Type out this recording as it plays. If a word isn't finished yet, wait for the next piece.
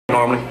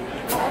harmony.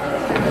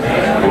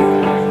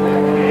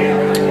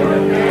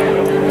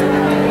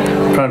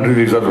 Trying to do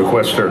these other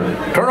requests here.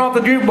 Turn off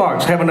the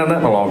jukebox. Haven't done that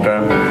in a long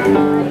time.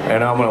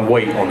 And I'm going to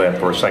wait on that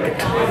for a second.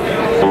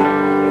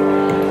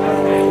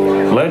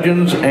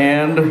 Legends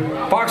and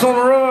Fox on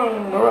the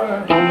Run. All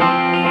right.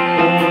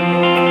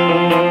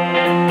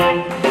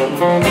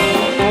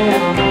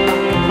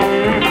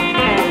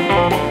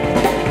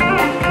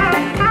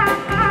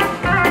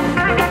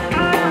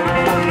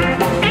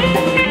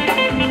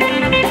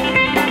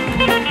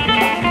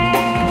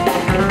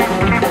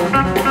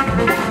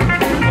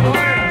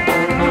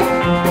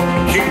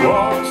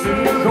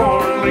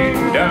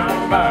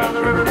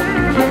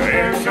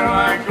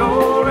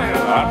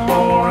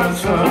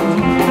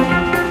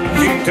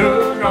 She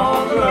took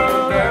all the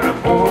love that a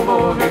poor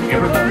boy could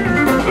give her,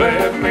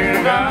 left me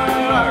to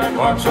die like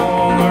Fox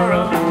on the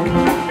Run,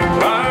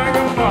 like a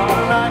fox,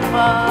 like a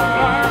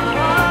fox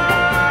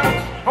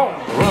on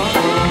the run.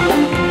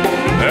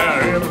 Now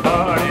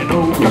everybody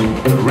knows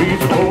the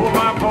reason for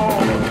my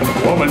fall.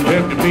 Woman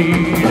tempted me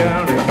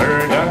down in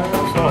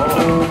Paradise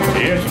Hall.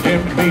 Yeah, she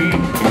tempted me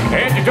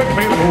and she took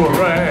me for a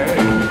ride,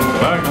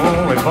 like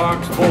only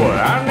fox boy.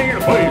 I need a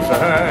place to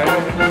hide.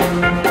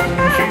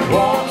 She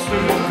walks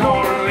through the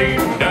corner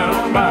leading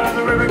down by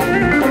the river.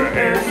 Her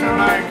hair shone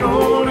like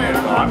gold in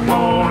the hot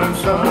morning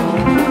sun.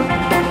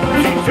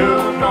 She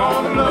took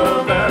all the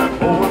love that a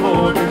poor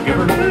boy could give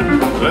her,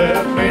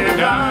 left me to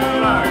die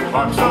like a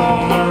fox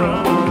on the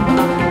run,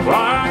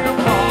 like a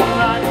fox,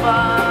 like a fox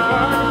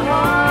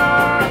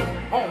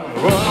on the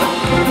run.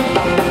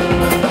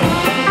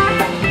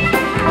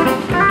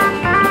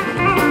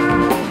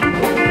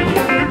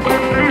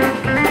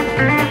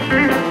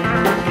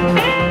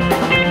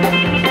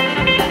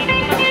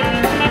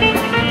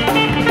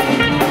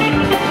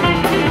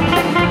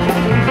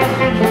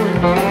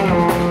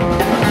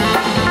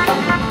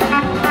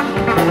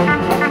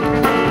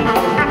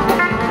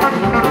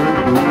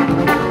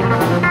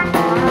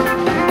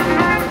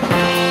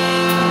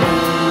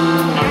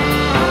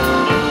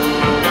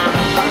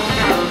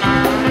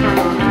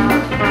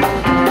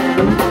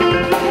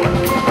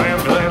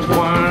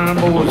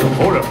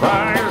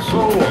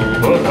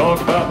 We'll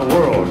talk about the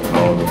world and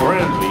all the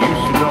friends we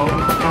used to know.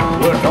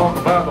 We'll talk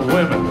about the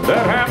women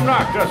that have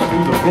knocked us to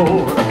the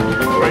floor.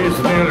 Race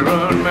the nearly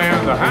run,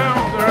 man, the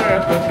hounds are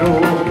at the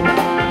door.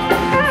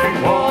 She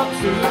walks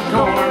through the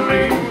corner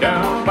leading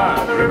down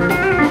by the river.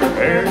 Her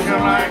hair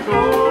shone like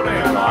gold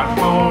in the hot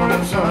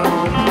morning sun.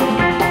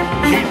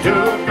 She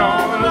took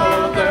all the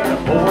love that a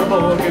poor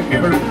boy could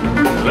give her,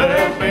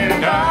 left me to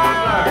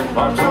die like a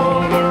fox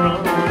on the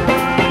run.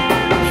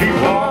 She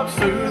walks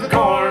through the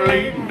corner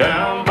leading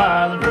down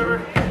by the river.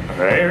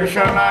 Her hair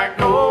shone like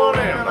gold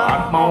in the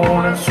hot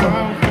morning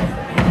sun.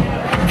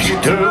 She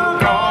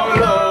took all the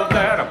love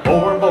that a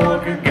poor boy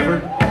could give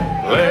her,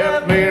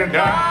 left me to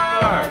die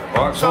like a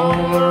fox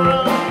on the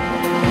run,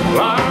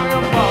 like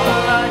a fox,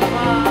 like a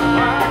fox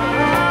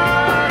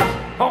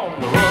on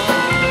the run.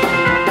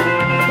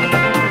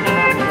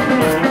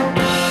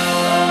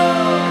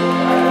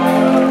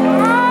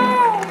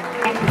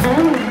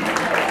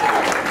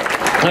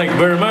 Thank you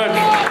very much.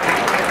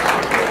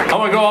 I'm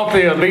going to go off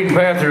the beaten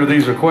path here with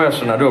these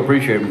requests, and I do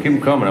appreciate them. Keep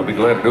them coming. I'll be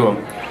glad to do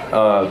them.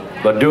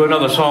 But do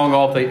another song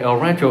off the El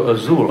Rancho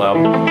Azul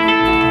album.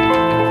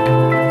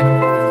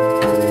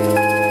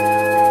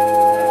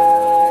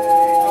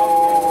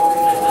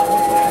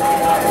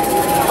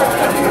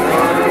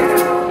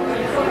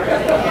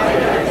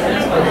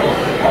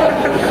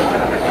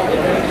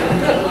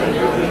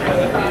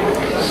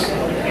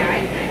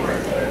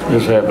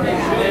 This happened.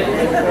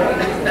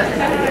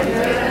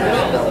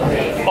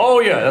 Oh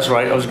yeah, that's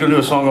right. I was going to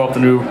do a song off the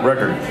new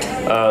record.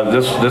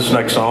 This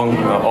next song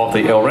off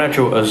the El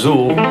Rancho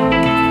Azul.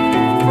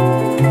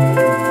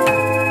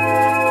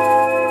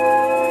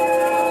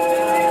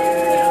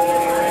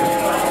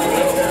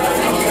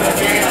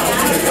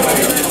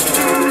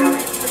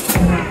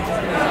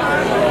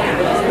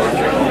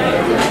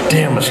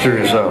 Damn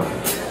mysterious though.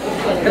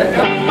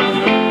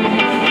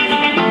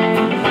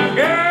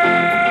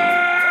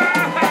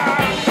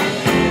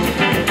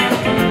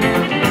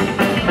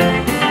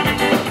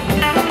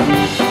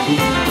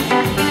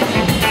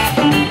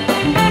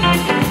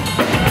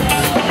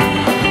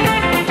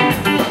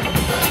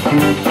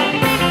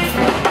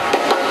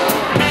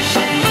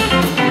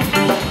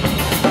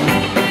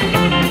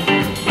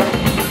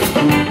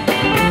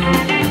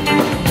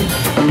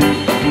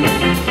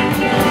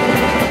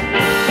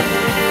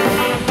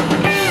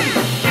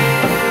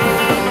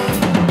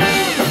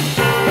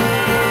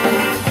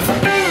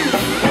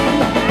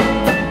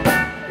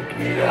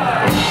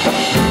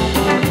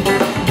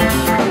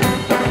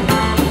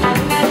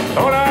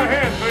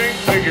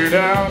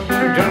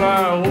 Until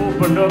I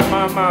opened up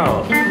my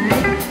mouth.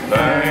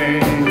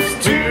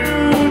 Thanks to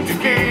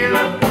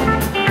tequila.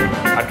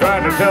 I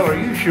tried to tell her,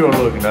 you sure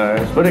look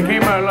nice, but it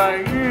came out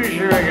like, you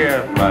sure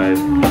got light.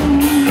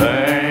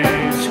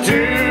 Thanks to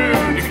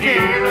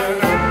tequila.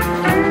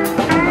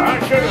 I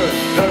should have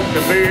stuck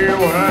to beer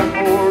when I'm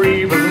more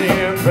evenly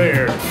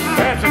impaired.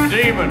 That's a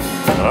demon,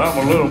 I'm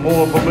a little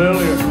more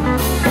familiar.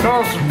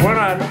 'cause when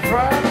I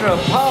tried to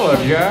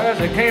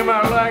apologize, it came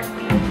out like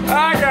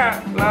I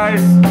got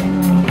lice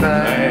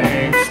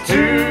thanks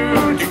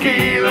to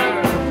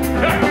tequila.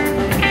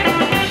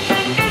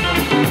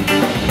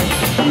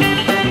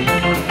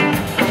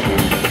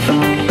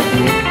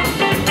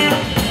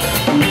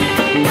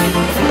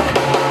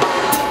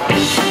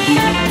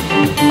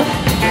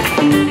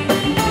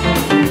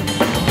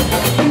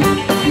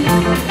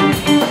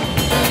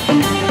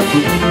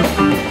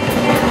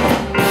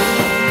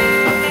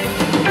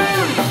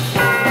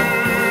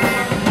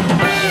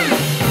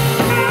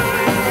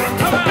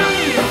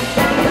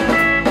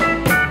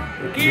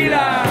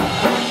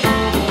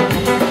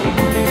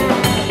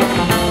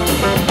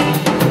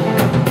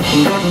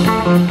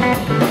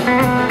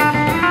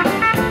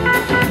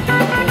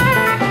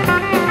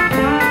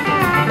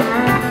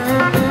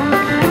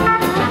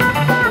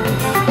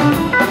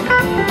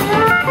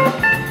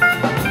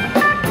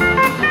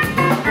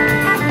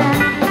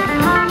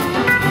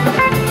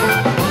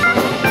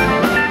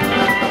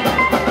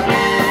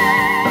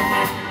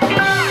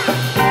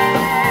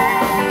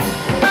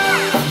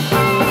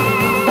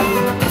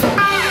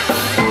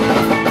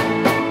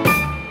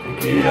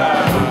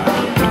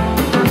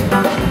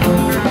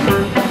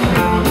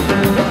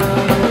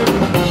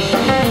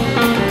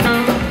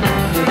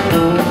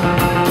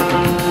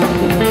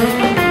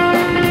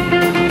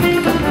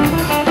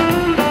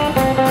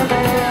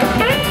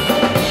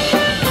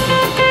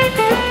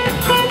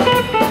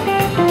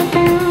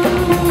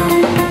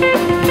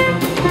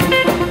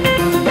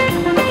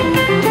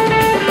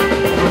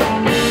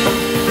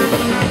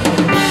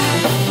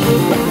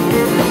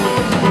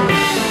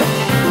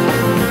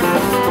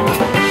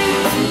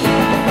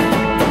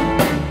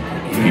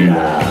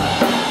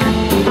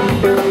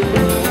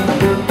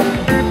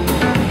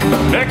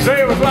 Next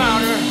day was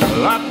louder, a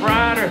lot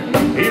brighter,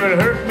 even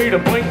hurt me to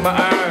blink my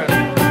eyes.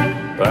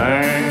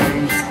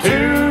 Thanks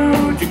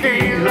to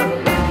tequila,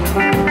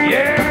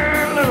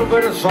 yeah, a little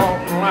bit of salt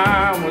and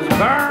lime was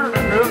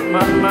burning up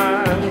my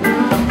mind.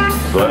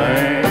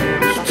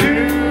 Thanks to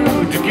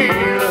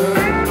tequila,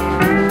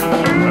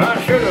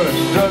 I should have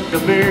stuck to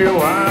beer,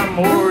 why I'm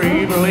more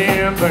evilly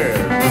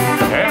impaired.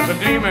 As a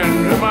demon,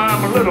 whom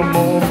I'm a little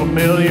more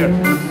familiar.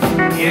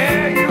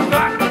 Yeah, you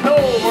got to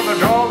know where to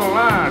draw the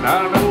line.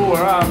 I know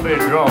where I've been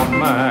drawing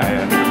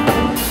mine.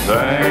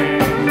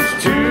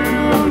 Thanks to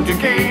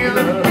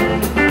tequila,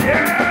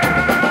 yeah.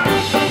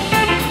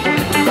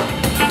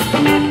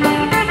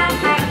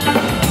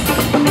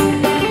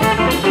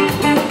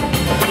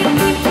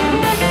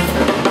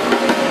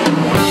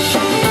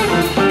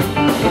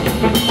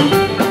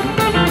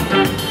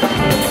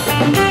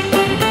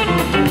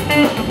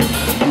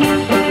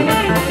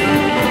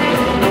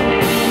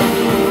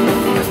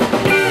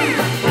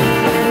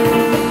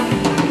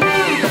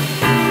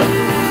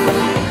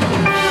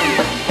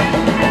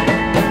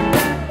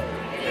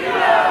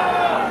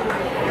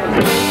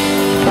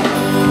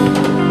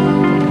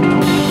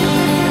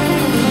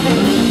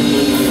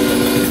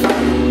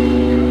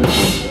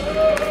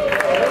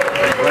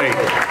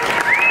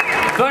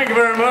 Thank you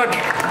very much.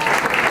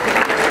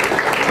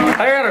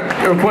 I got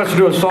a request to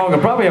do a song. I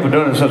probably haven't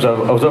done it since I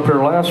was up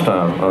here last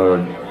time.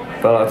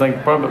 But I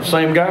think probably the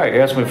same guy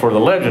asked me for the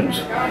Legends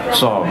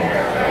song.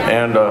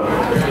 And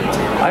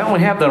I only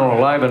have that on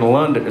Live in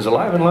London. Is it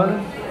Live in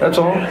London? That's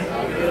all?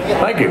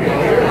 Thank you.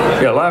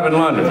 Yeah, Live in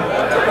London.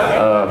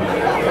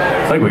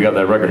 I think we got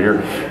that record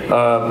here.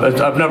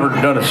 I've never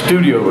done a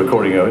studio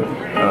recording of it.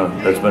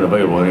 That's been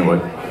available anyway.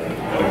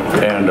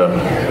 And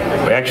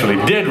we actually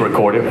did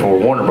record it for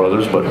Warner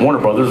Brothers, but Warner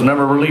Brothers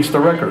never released the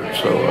record.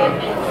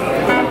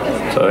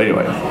 So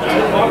anyway,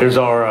 here's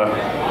our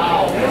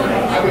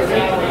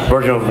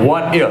version of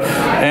What If.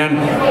 And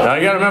now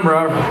you got to remember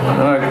our,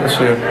 let's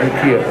see,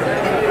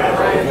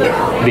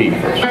 B.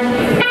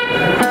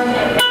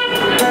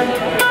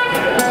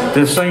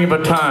 This thing of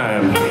a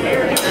time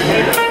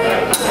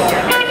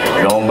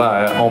gone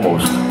by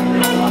almost.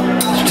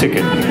 It's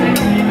ticking.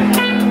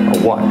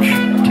 A watch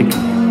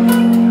ticking.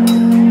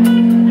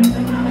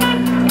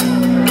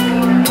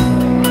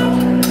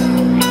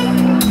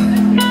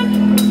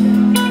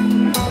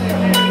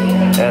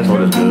 That's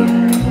what it's good.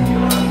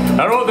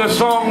 I wrote this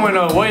song when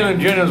Waylon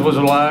Jennings was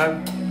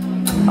alive.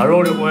 I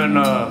wrote it when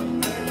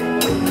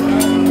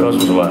who else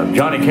was alive?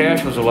 Johnny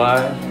Cash was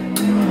alive.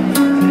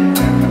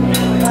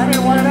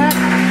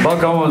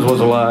 Buck Owens was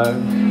alive.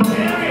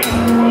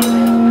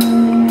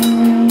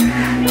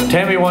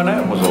 Tammy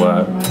Wynette was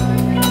alive.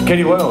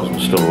 Katie Wells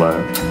was still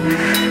alive.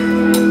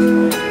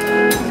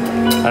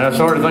 And I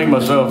started thinking to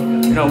myself,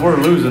 you know, we're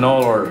losing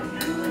all our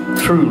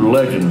true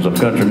legends of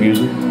country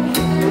music.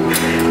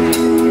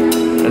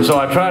 And so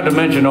I tried to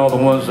mention all the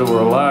ones that were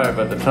alive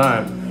at the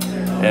time.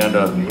 And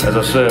as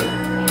I said,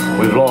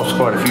 we've lost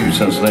quite a few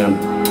since then.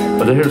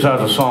 But here's how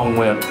the song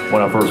went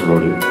when I first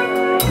wrote it.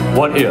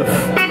 What if?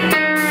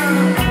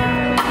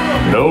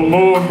 No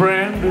more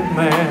branded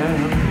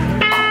man.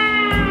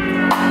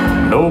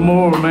 No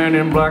more man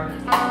in black.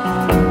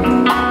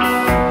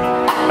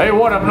 Hey,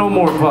 what if no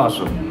more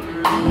possum?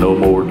 No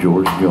more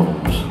George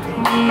Jones.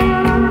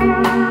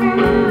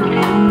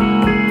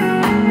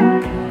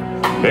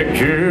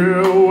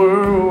 Picture a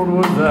world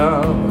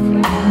without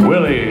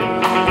Willie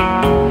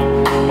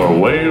or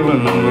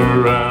wailing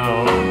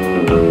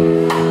around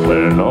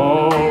when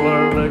all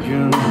our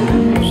legends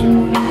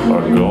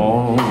are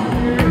gone.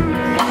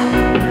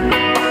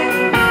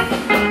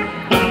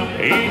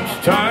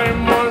 Each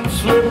time one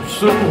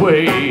slips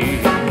away,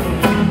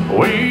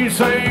 we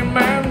say,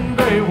 man,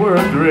 they were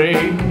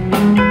great.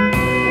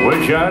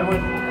 Wish I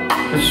went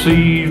to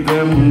see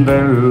them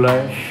their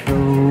last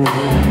show.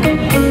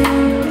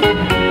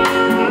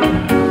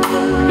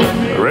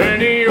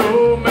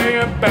 Radio may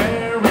have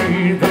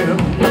buried them.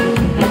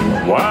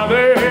 While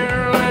they're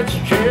here, let's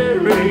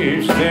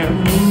cherish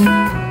them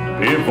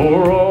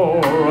before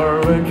all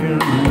our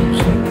legends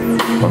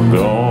are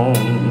gone.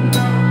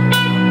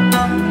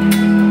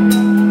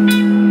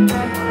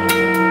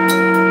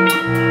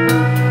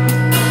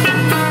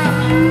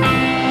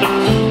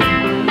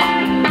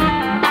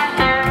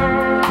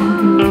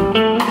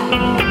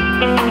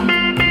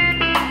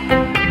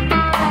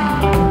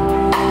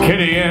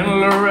 Kitty and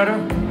Loretta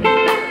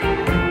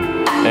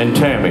and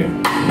Tammy,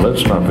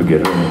 let's not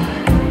forget her.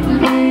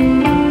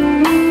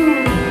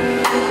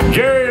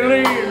 Jerry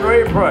Lee and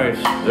Ray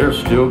Price, they're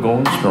still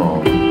going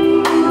strong.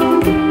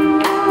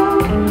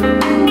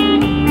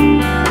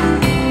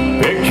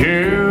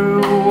 Picture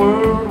a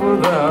world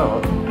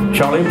without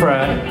Charlie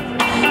Pratt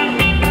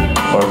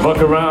or Buck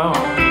Around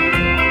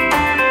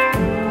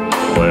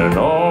when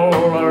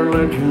all our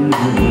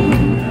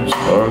legends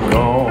are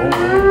gone.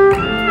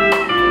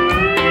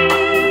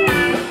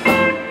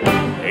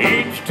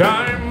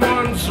 Time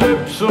one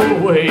slips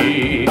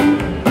away,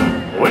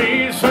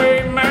 we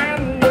say,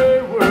 man,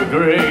 they were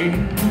great.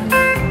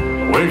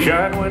 Wish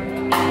I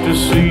went to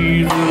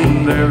see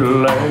them their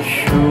last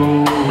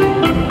show.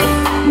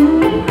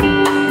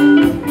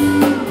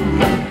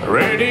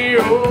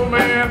 Radio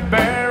may have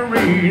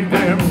buried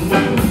them.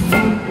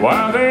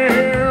 While they're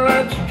here,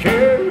 let's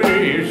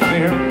cherish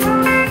them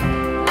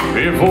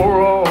before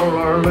all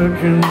our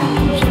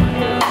legends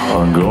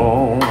are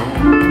gone.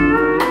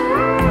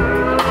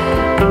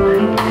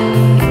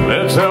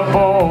 Let's help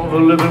all the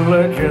living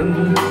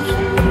legends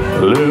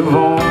live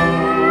on.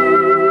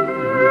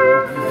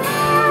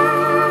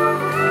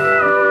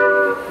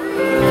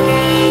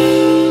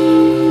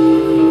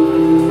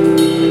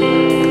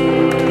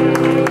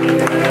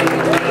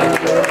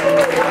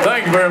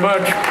 Thank you very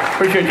much.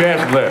 Appreciate you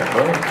asking that,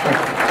 brother.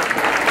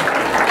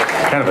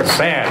 Kind of a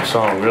sad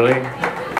song, really.